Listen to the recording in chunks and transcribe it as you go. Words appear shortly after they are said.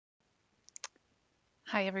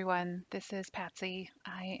Hi, everyone. This is Patsy.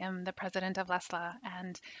 I am the president of LESLLA,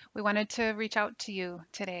 and we wanted to reach out to you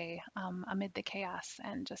today amid the chaos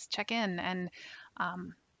and just check in and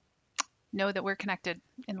um, know that we're connected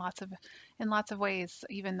in lots of ways,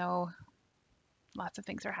 even though lots of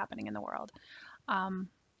things are happening in the world. Um,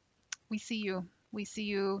 we see you. We see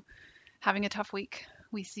you having a tough week.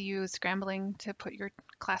 We see you scrambling to put your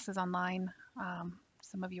classes online.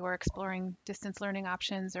 Some of you are exploring distance learning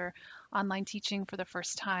options or online teaching for the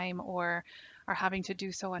first time, or are having to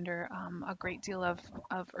do so under a great deal of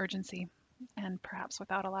urgency and perhaps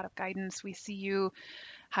without a lot of guidance. We see you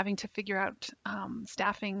having to figure out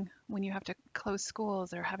staffing when you have to close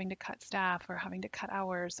schools, or having to cut staff, or having to cut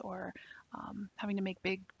hours, or having to make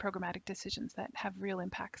big programmatic decisions that have real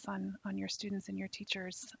impacts on your students and your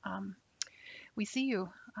teachers. We see you,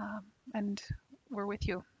 and we're with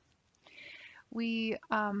you. We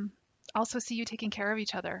also see you taking care of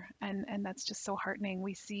each other, and that's just so heartening.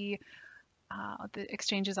 We see the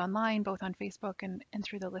exchanges online, both on Facebook and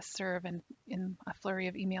through the listserv, and in a flurry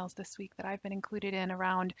of emails this week that I've been included in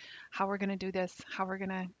around how we're going to do this, how we're going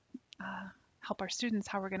to help our students,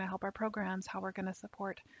 how we're going to help our programs, how we're going to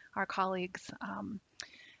support our colleagues.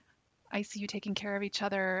 I see you taking care of each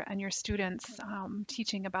other and your students,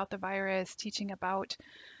 teaching about the virus, teaching about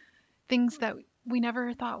things that we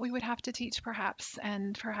never thought we would have to teach, perhaps.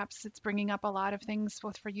 And perhaps it's bringing up a lot of things,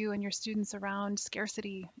 both for you and your students, around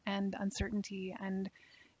scarcity and uncertainty. And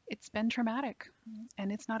it's been traumatic,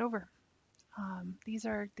 and it's not over. These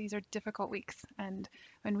are difficult weeks, and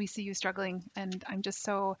when we see you struggling, and I'm just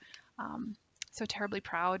so terribly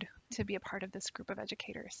proud to be a part of this group of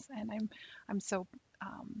educators, and I'm so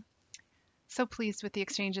pleased with the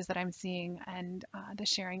exchanges that I'm seeing, and the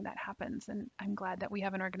sharing that happens. And I'm glad that we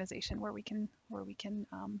have an organization where we can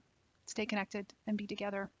stay connected and be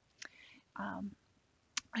together. Um,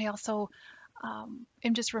 I also am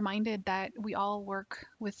just reminded that we all work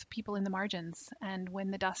with people in the margins, and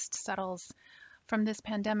when the dust settles from this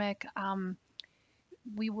pandemic,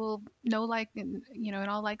 we will know, like, in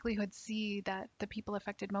all likelihood, see that the people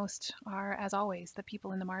affected most are, as always, the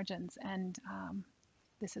people in the margins. And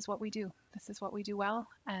this is what we do. This is what we do well,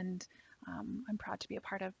 and I'm proud to be a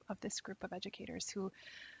part of this group of educators who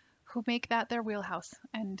make that their wheelhouse,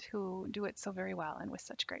 and who do it so very well and with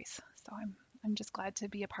such grace. So I'm just glad to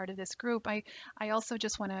be a part of this group. I also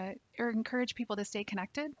just want to encourage people to stay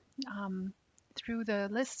connected through the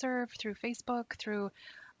listserv, through Facebook, through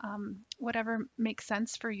whatever makes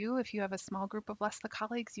sense for you. If you have a small group of LESLLA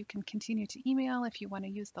colleagues, you can continue to email. If you want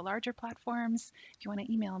to use the larger platforms, if you want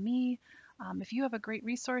to email me. If you have a great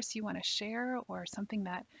resource you want to share, or something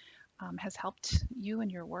that has helped you in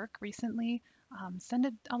your work recently, send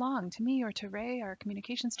it along to me or to Ray, our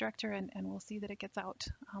communications director, and we'll see that it gets out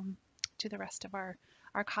to the rest of our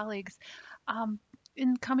colleagues. Um,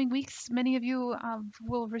 in coming weeks, many of you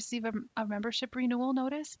will receive a membership renewal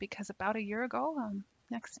notice, because about a year ago,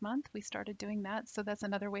 next month, we started doing that. So that's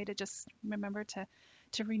another way to just remember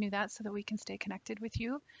to renew that, so that we can stay connected with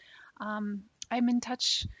you. I'm in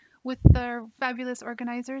touch with our fabulous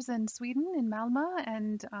organizers in Sweden, in Malmö,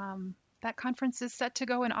 and that conference is set to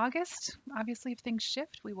go in August. Obviously, if things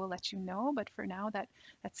shift, we will let you know, but for now, that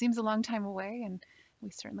seems a long time away, and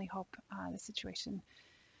we certainly hope the situation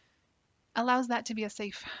allows that to be a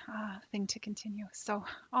safe thing to continue. So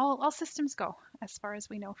all systems go, as far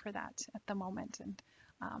as we know, for that at the moment. And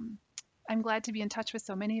I'm glad to be in touch with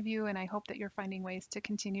so many of you, and I hope that you're finding ways to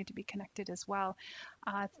continue to be connected as well.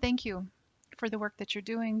 Thank you for the work that you're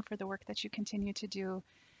doing, for the work that you continue to do.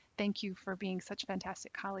 Thank you for being such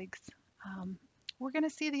fantastic colleagues. We're going to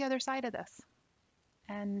see the other side of this,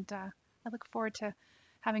 and I look forward to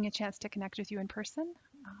having a chance to connect with you in person.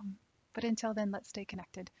 But until then, let's stay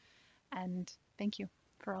connected, and thank you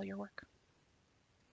for all your work.